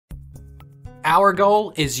Our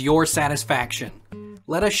goal is your satisfaction.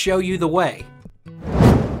 Let us show you the way.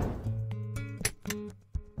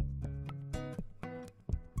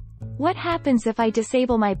 What happens if I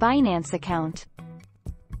disable my Binance account?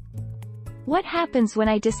 What happens when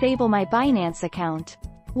I disable my Binance account?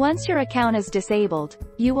 Once your account is disabled,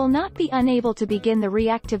 you will not be unable to begin the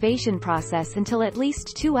reactivation process until at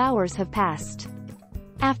least 2 hours have passed.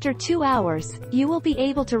 After 2 hours, you will be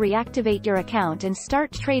able to reactivate your account and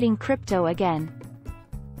start trading crypto again.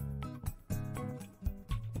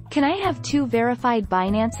 Can I have 2 verified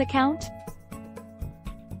Binance account?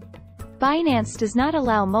 Binance does not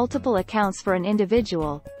allow multiple accounts for an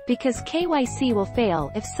individual, because KYC will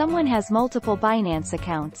fail if someone has multiple Binance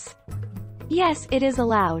accounts. Yes, it is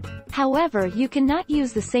allowed. However, you cannot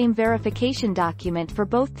use the same verification document for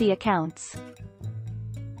both the accounts.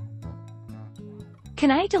 Can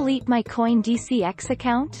I delete my CoinDCX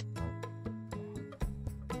account?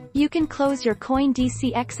 You can close your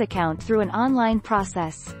CoinDCX account through an online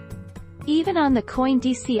process. Even on the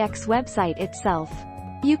CoinDCX website itself,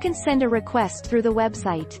 you can send a request through the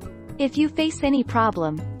website. If you face any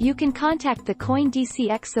problem, you can contact the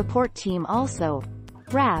CoinDCX support team also.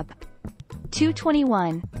 RAB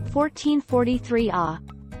 221 1443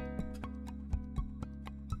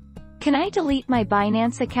 Can I delete my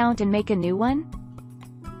Binance account and make a new one?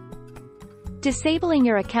 Disabling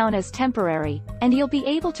your account is temporary, and you'll be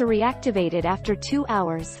able to reactivate it after 2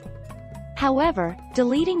 hours. However,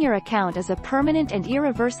 deleting your account is a permanent and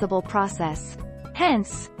irreversible process.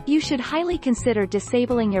 Hence, you should highly consider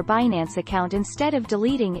disabling your Binance account instead of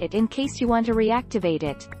deleting it in case you want to reactivate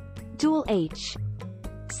it. Dual H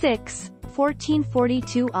 6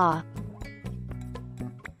 1442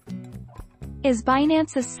 Is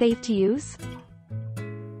Binance safe to use?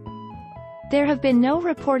 There have been no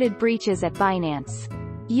reported breaches at Binance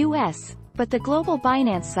US, but the global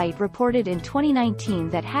Binance site reported in 2019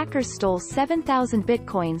 that hackers stole 7,000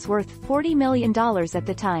 bitcoins worth $40 million at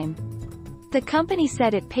the time. The company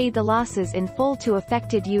said it paid the losses in full to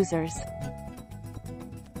affected users.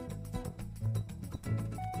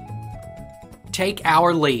 Take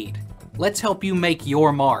our lead. Let's help you make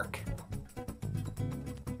your mark.